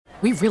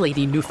we really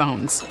need new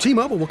phones.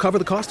 T-Mobile will cover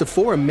the cost of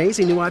 4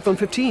 amazing new iPhone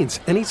 15s,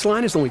 and each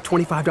line is only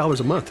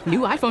 $25 a month. New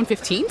iPhone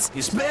 15s?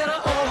 It's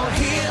better over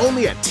here.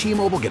 Only at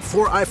T-Mobile, get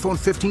 4 iPhone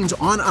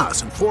 15s on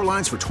us and 4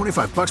 lines for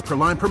 $25 per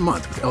line per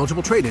month with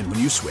eligible trade-in when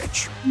you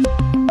switch.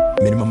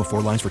 Minimum of 4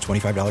 lines for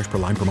 $25 per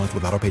line per month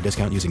with autopay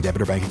discount using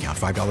debit or bank account.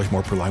 $5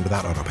 more per line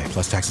without autopay,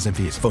 plus taxes and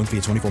fees. Phone fee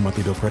at 24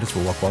 monthly bill credits for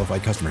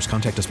well-qualified customers.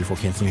 Contact us before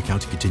canceling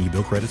account to continue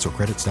bill credits or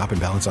credit stop and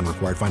balance on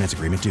required finance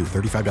agreement due.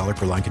 $35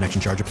 per line connection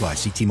charge applies.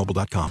 See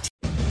T-Mobile.com.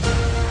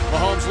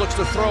 Mahomes looks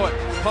to throw it.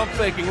 Pump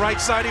faking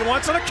right side. He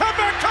wants it. A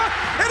comeback cut.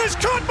 It is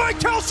caught by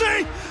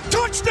Kelsey.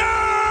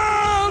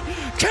 Touchdown!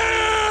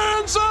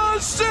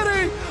 Kansas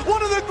City.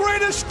 One of the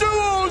greatest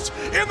duos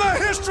in the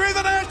history of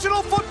the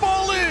National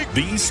Football League.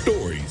 These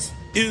stories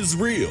is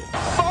real.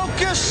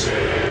 Focus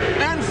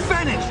and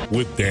finish.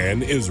 With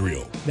Dan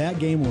Israel. That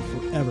game will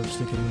forever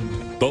stick in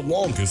memory. The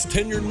longest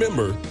tenured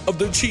member of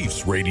the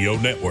Chiefs radio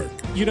network.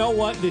 You know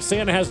what? The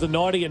Santa has the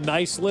naughty and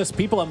nice list.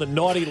 People on the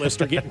naughty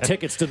list are getting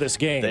tickets to this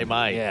game. They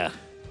might. Yeah.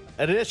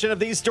 An edition of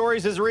These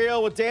Stories is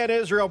Real with Dan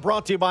Israel,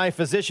 brought to you by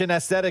Physician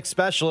Aesthetic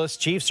Specialist.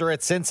 Chiefs are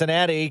at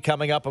Cincinnati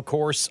coming up, of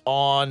course,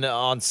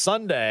 on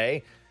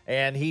Sunday.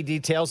 And he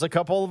details a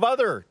couple of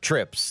other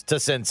trips to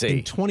Cincy.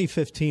 In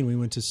 2015, we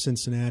went to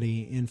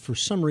Cincinnati, and for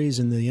some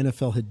reason, the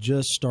NFL had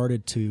just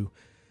started to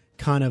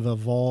kind of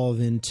evolve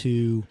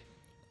into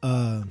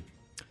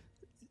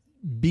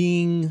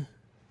being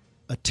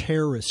a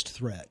terrorist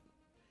threat.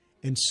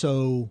 And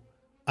so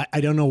I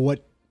don't know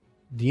what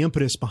the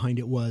impetus behind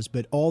it was,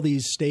 but all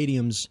these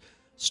stadiums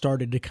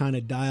started to kind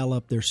of dial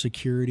up their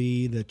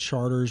security. The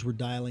charters were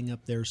dialing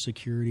up their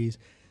securities.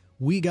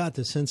 We got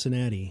to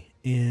Cincinnati,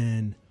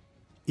 and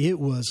it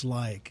was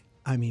like,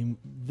 I mean,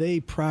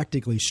 they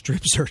practically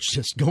strip searched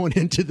us going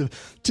into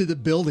the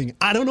building.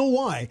 I don't know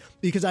why,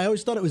 because I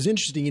always thought it was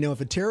interesting. You know,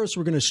 if a terrorist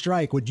were going to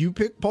strike, would you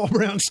pick Paul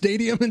Brown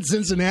Stadium in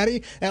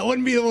Cincinnati? That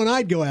wouldn't be the one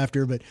I'd go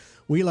after, but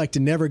we like to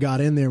never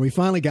got in there. We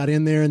finally got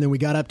in there, and then we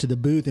got up to the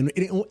booth. And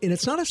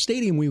it's not a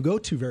stadium we go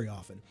to very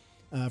often.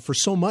 For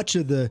so much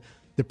of the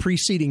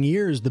preceding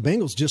years, the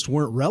Bengals just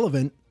weren't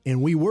relevant,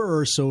 and we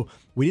were, so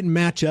we didn't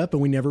match up,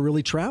 and we never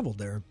really traveled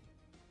there.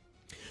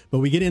 But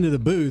we get into the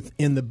booth,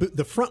 and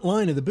the front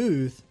line of the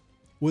booth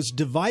was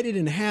divided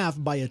in half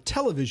by a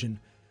television,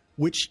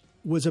 which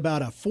was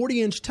about a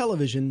 40-inch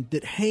television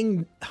that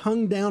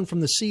hung down from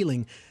the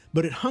ceiling,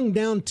 but it hung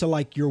down to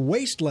like your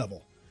waist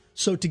level.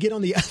 So to get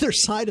on the other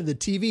side of the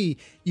TV,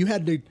 you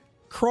had to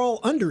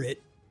crawl under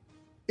it.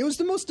 It was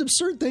the most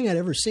absurd thing I'd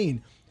ever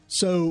seen.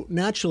 So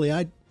naturally,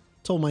 I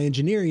told my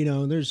engineer, you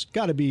know, there's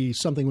got to be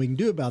something we can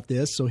do about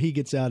this. So he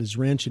gets out his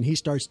wrench, and he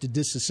starts to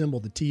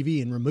disassemble the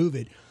TV and remove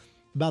it.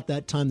 About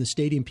that time, the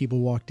stadium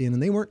people walked in,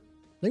 and they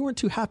weren't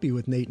too happy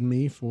with Nate and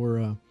me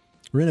for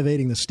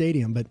renovating the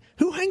stadium. But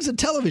who hangs a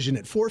television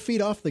at 4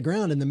 feet off the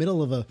ground in the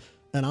middle of an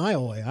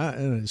aisleway?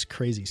 It's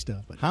crazy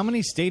stuff. But how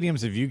many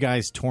stadiums have you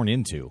guys torn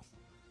into?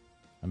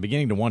 I'm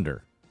beginning to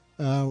wonder.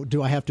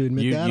 Do I have to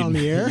admit that on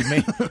the air?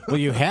 Well,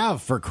 you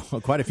have for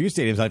quite a few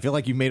stadiums. I feel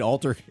like you made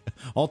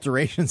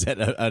alterations at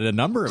a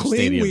number of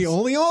stadiums. We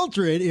only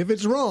alter it if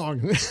it's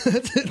wrong. This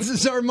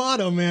is our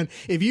motto, man.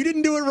 If you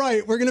didn't do it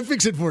right, we're going to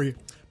fix it for you.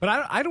 But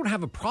I don't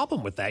have a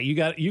problem with that. You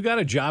got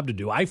a job to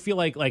do. I feel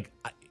like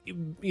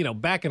you know,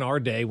 back in our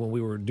day when we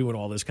were doing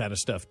all this kind of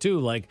stuff too,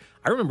 like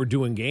I remember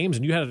doing games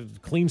and you had to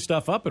clean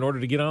stuff up in order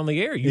to get on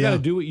the air. You got to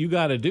do what you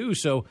got to do.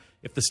 So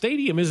if the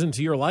stadium isn't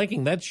to your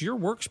liking, that's your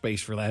workspace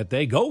for that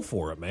day. Go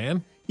for it,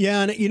 man.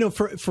 Yeah, and you know,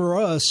 for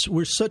us,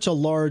 we're such a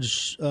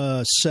large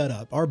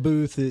setup. Our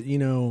booth, you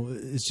know,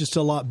 is just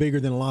a lot bigger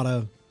than a lot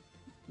of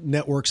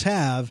networks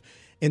have,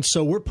 and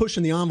so we're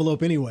pushing the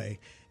envelope anyway.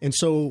 And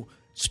so,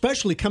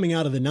 especially coming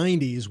out of the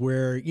 90s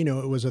where, you know,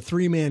 it was a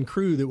 3-man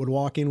crew that would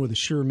walk in with a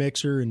Shure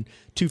mixer and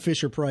 2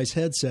 Fisher-Price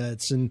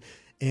headsets. And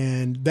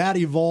that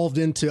evolved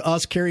into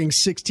us carrying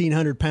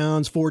 1,600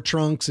 pounds, 4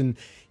 trunks. And,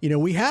 you know,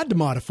 we had to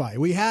modify.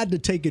 We had to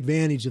take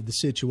advantage of the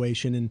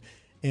situation.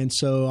 And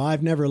so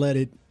I've never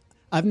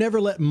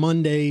let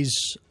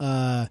Monday's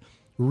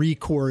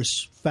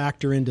recourse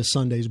factor into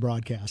Sunday's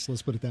broadcast.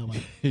 Let's put it that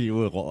way. You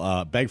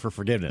will beg for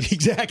forgiveness.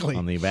 Exactly.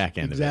 On the back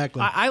end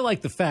exactly. of it. I like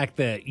the fact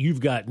that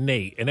you've got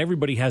Nate, and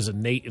everybody has a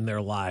Nate in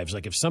their lives.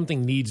 Like if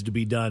something needs to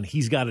be done,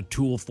 he's got a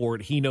tool for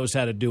it. He knows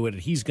how to do it,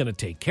 and he's going to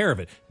take care of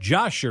it.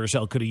 Josh sure as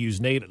hell could have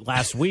used Nate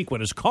last week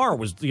when his car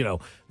was, you know,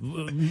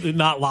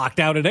 not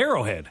locked out at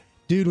Arrowhead.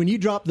 Dude, when you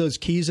drop those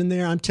keys in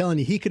there, I'm telling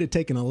you, he could have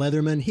taken a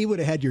Leatherman. He would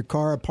have had your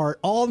car apart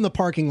all in the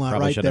parking lot.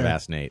 Probably right should there. have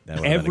asked Nate.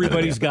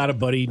 Everybody's got a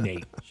buddy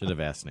Nate. Should have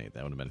asked Nate.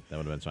 That would have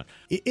been fun.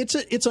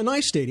 It's a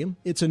nice stadium.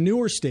 It's a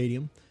newer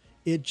stadium.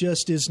 It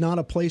just is not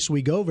a place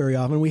we go very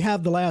often. We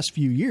have the last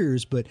few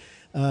years, but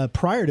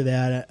prior to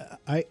that,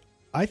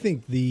 I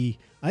think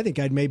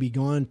I'd maybe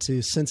gone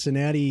to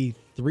Cincinnati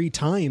 3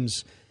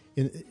 times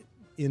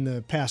in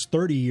the past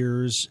 30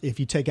 years if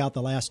you take out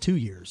the last 2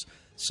 years.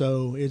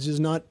 So it's just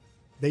not.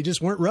 They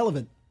just weren't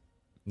relevant.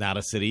 Not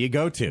a city you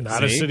go to.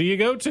 Not a city you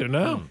go to,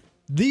 no.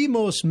 The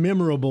most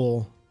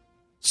memorable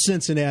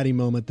Cincinnati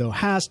moment, though,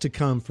 has to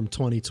come from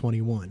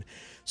 2021.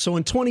 So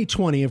in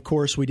 2020, of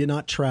course, we did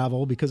not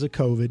travel because of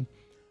COVID.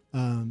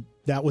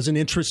 That was an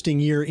interesting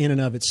year in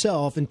and of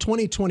itself. In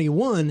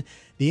 2021,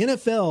 the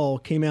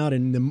NFL came out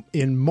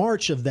in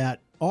March of that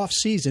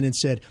offseason and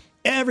said,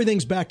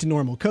 everything's back to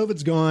normal.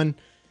 COVID's gone.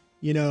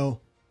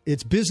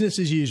 It's business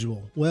as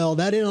usual. Well,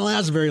 that didn't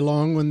last very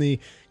long when the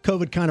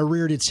COVID kind of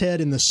reared its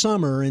head in the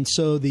summer. And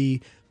so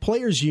the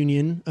Players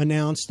Union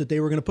announced that they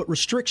were going to put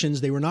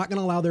restrictions. They were not going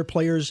to allow their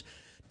players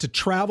to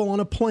travel on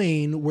a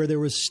plane where there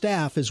was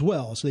staff as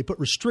well. So they put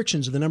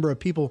restrictions of the number of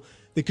people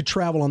that could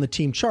travel on the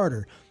team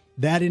charter.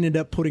 That ended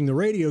up putting the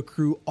radio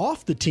crew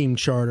off the team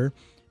charter.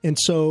 And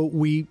so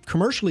we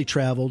commercially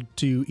traveled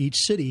to each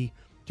city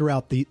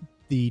throughout the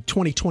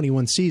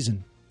 2021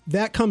 season.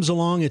 That comes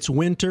along. It's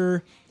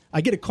winter.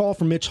 I get a call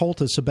from Mitch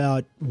Holthus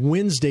about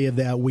Wednesday of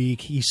that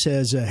week. He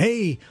says,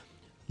 hey,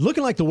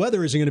 looking like the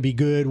weather isn't going to be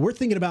good. We're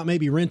thinking about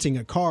maybe renting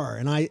a car.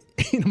 And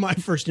my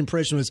first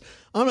impression was,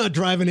 I'm not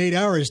driving 8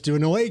 hours to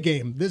an away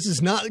game. This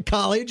is not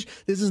college.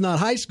 This is not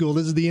high school.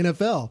 This is the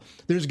NFL.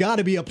 There's got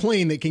to be a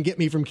plane that can get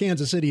me from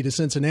Kansas City to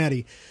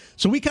Cincinnati.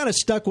 So we kind of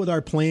stuck with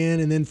our plan.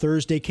 And then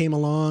Thursday came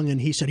along and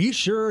he said, are you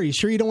sure? Are you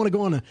sure you don't want to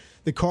go on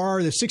the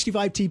car? The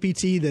 65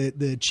 TPT,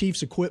 the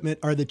Chiefs equipment,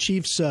 or the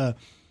Chiefs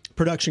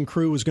production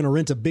crew was going to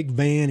rent a big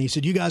van. He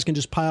said, you guys can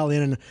just pile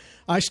in. And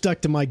I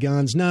stuck to my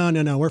guns.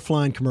 No, we're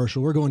flying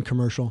commercial. We're going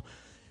commercial.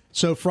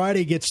 So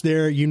Friday gets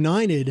there.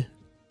 United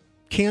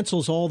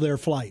cancels all their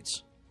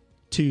flights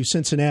to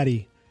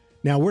Cincinnati.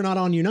 Now, we're not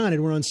on United.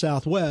 We're on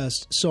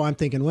Southwest. So I'm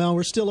thinking, well,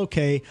 we're still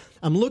okay.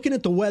 I'm looking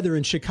at the weather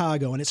in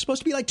Chicago, and it's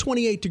supposed to be like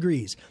 28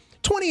 degrees.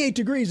 28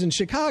 degrees in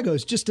Chicago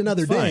is just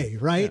another day,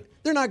 right? Yeah.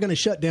 They're not going to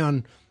shut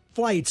down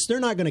flights. They're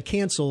not going to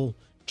cancel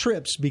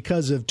trips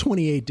because of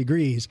 28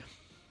 degrees.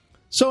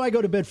 So I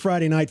go to bed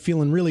Friday night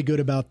feeling really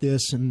good about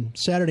this, and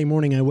Saturday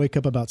morning I wake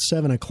up about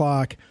 7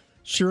 o'clock.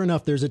 Sure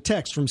enough, there's a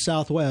text from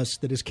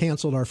Southwest that has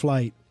canceled our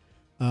flight.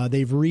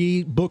 They've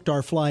rebooked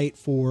our flight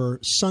for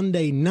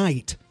Sunday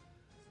night.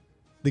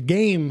 The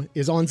game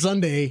is on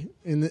Sunday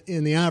in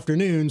the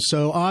afternoon,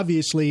 so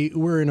obviously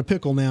we're in a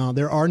pickle now.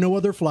 There are no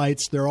other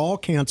flights. They're all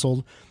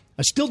canceled.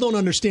 I still don't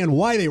understand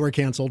why they were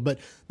canceled, but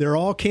they're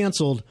all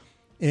canceled.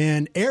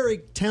 And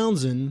Eric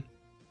Townsend,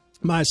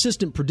 my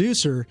assistant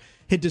producer,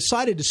 had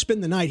decided to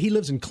spend the night. He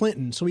lives in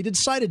Clinton, so he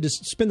decided to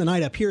spend the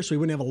night up here so he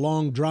wouldn't have a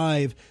long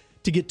drive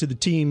to get to the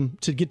team,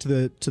 to get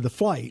to the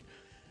flight.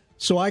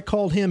 So I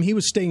called him. He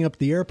was staying up at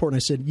the airport, and I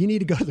said, you need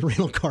to go to the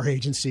rental car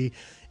agency,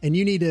 and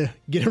you need to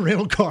get a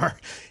rental car.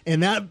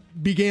 And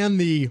that began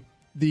the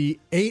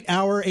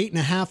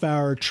 8.5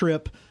 hour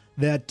trip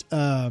that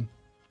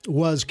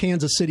was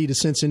Kansas City to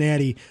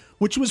Cincinnati,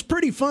 which was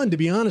pretty fun, to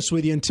be honest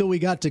with you, until we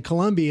got to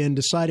Columbia and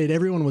decided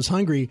everyone was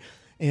hungry.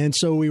 And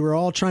so we were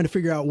all trying to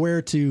figure out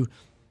where to,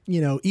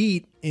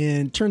 eat.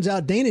 And turns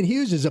out Danon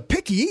Hughes is a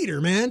picky eater,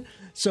 man.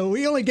 So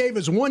he only gave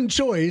us one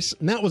choice,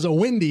 and that was a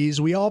Wendy's.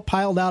 We all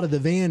piled out of the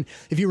van.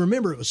 If you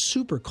remember, it was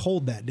super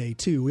cold that day,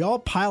 too. We all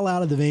pile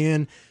out of the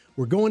van.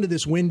 We're going to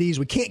this Wendy's.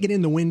 We can't get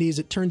in the Wendy's.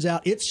 It turns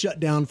out it's shut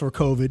down for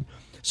COVID.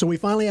 So we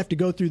finally have to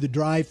go through the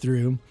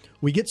drive-thru.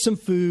 We get some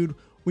food.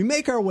 We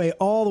make our way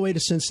all the way to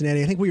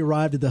Cincinnati. I think we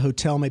arrived at the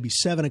hotel maybe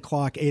 7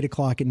 o'clock, 8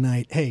 o'clock at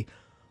night. Hey,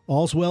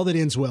 all's well that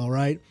ends well,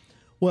 right?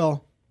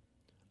 Well,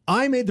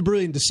 I made the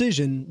brilliant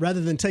decision,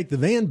 rather than take the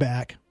van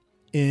back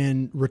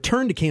and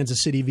return to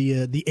Kansas City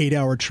via the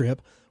 8-hour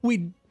trip,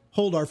 we'd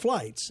hold our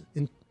flights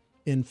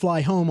and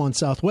fly home on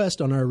Southwest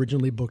on our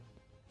originally booked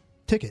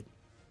ticket.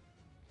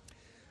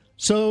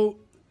 So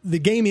the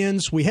game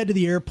ends. We head to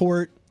the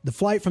airport. The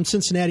flight from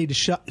Cincinnati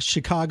to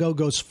Chicago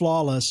goes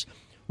flawless.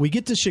 We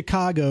get to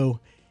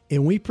Chicago,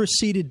 and we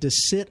proceeded to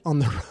sit on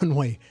the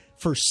runway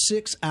for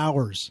 6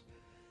 hours.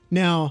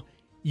 Now,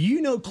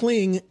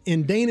 Kling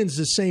and Danon's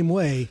the same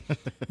way.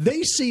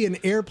 They see an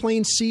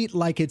airplane seat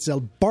like it's a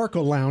Barca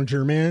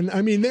lounger, man.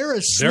 I mean, they're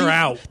asleep. They're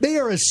out. They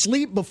are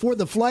asleep before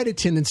the flight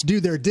attendants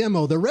do their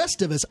demo. The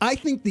rest of us, I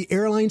think the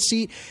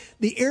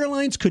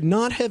airlines could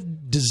not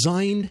have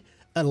designed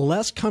a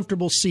less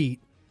comfortable seat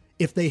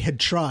if they had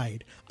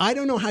tried. I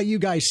don't know how you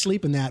guys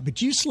sleep in that,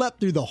 but you slept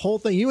through the whole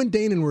thing. You and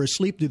Danon were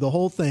asleep through the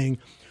whole thing.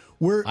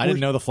 I didn't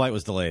know the flight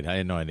was delayed. I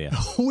had no idea.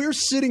 We're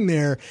sitting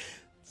there.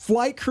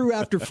 Flight crew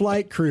after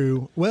flight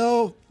crew.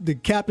 Well, the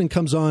captain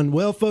comes on.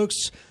 Well,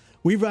 folks,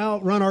 we've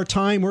outrun our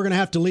time. We're going to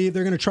have to leave.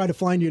 They're going to try to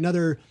find you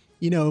another,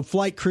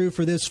 flight crew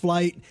for this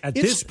flight. At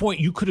this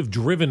point, you could have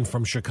driven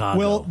from Chicago.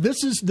 Well,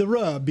 this is the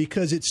rub,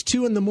 because it's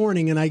 2 a.m,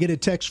 and I get a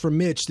text from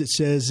Mitch that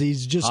says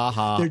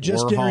they're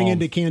just entering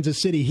into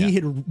Kansas City.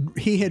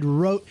 He had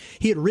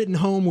ridden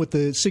home with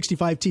the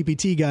 65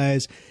 TPT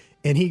guys,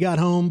 and he got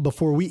home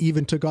before we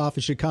even took off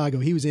of Chicago.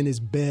 He was in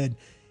his bed.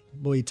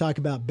 Boy, you talk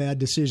about bad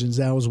decisions.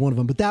 That was one of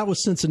them. But that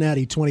was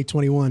Cincinnati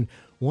 2021.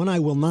 One I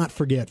will not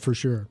forget for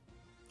sure.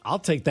 I'll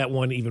take that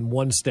one even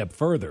one step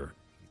further.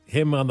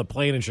 Him on the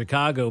plane in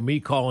Chicago, me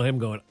calling him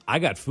going, I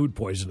got food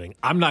poisoning.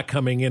 I'm not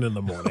coming in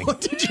the morning.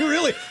 Did you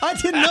really? I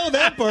didn't know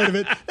that part of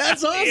it.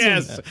 That's awesome.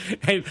 Yes.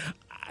 Hey,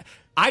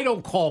 I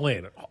don't call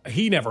in.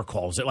 He never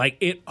calls it. Like,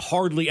 it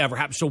hardly ever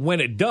happens. So when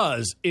it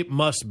does, it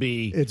must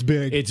be. It's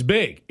big. It's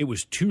big. It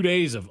was 2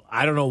 days of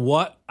I don't know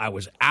what. I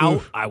was out.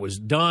 Oof. I was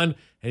done.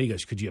 And he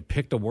goes, could you have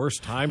picked a worse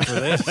time for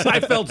this? I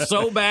felt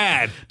so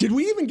bad. Did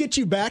we even get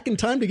you back in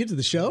time to get to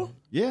the show?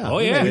 Yeah. Oh,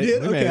 yeah. We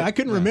did? Okay, I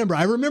couldn't remember.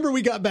 I remember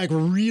we got back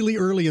really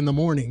early in the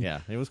morning. Yeah,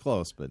 it was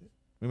close, but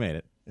we made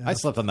it. Yeah. I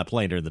slept on the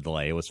plane during the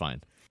delay. It was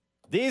fine.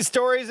 These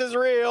Stories is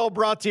Real,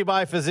 brought to you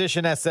by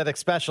Physician Aesthetic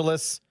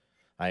Specialists.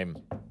 I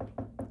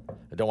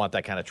don't want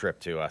that kind of trip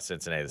to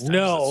Cincinnati this time.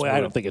 No,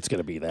 I don't think it's going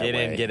to be that way.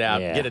 Get in, get out,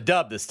 get a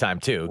dub this time,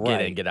 too. Right.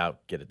 Get in, get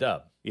out, get a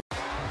dub.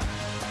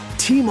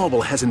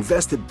 T-Mobile has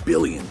invested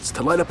billions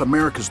to light up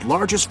America's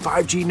largest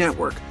 5G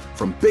network,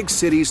 from big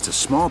cities to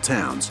small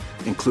towns,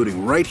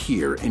 including right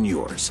here in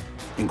yours.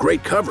 And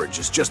great coverage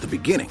is just the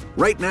beginning.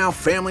 Right now,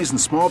 families and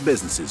small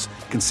businesses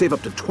can save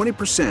up to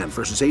 20%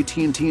 versus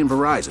AT&T and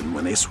Verizon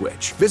when they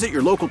switch. Visit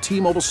your local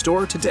T-Mobile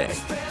store today.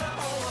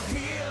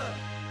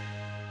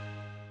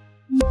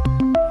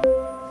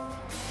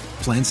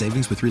 Plan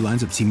savings with 3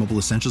 lines of T-Mobile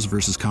Essentials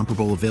versus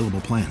comparable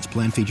available plans.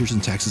 Plan features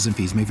and taxes and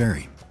fees may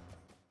vary.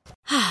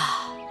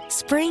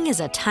 Spring is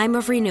a time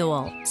of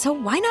renewal, so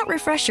why not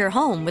refresh your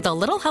home with a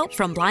little help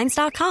from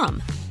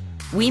Blinds.com?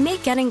 We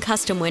make getting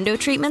custom window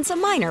treatments a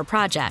minor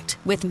project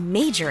with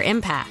major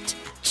impact.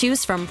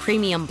 Choose from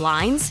premium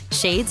blinds,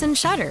 shades, and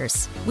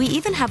shutters. We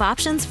even have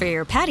options for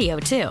your patio,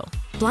 too.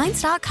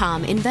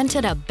 Blinds.com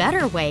invented a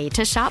better way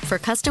to shop for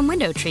custom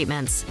window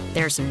treatments.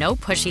 There's no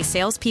pushy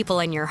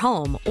salespeople in your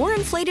home or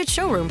inflated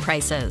showroom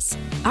prices.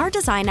 Our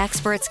design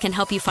experts can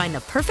help you find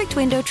the perfect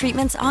window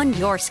treatments on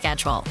your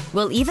schedule.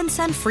 We'll even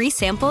send free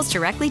samples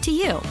directly to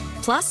you.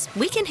 Plus,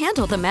 we can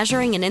handle the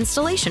measuring and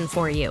installation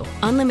for you.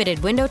 Unlimited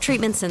window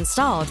treatments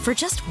installed for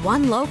just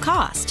one low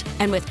cost.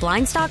 And with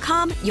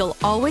Blinds.com, you'll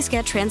always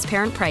get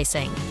transparent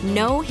pricing.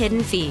 No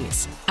hidden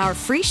fees. Our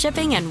free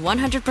shipping and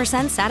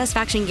 100%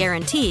 satisfaction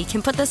guarantee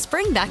can put the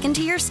spring back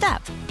into your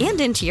step and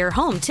into your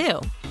home,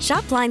 too.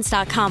 Shop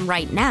Blinds.com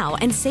right now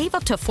and save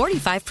up to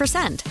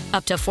 45%.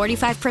 Up to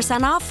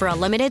 45% off for a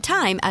limited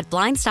time at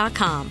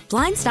Blinds.com.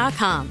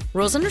 Blinds.com.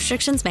 Rules and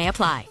restrictions may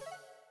apply.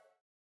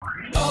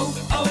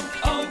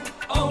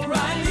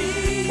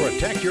 O'Reilly.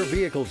 Protect your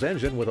vehicle's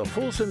engine with a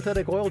full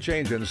synthetic oil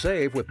change and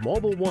save with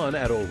Mobil 1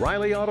 at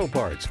O'Reilly Auto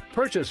Parts.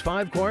 Purchase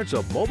 5 quarts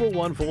of Mobil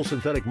 1 full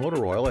synthetic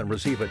motor oil and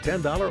receive a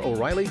 $10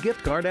 O'Reilly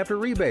gift card after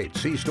rebate.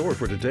 See store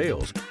for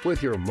details.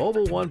 With your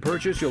Mobil 1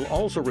 purchase, you'll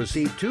also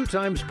receive 2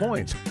 times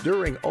points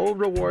during O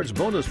Rewards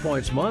Bonus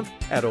Points Month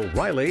at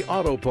O'Reilly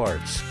Auto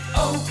Parts.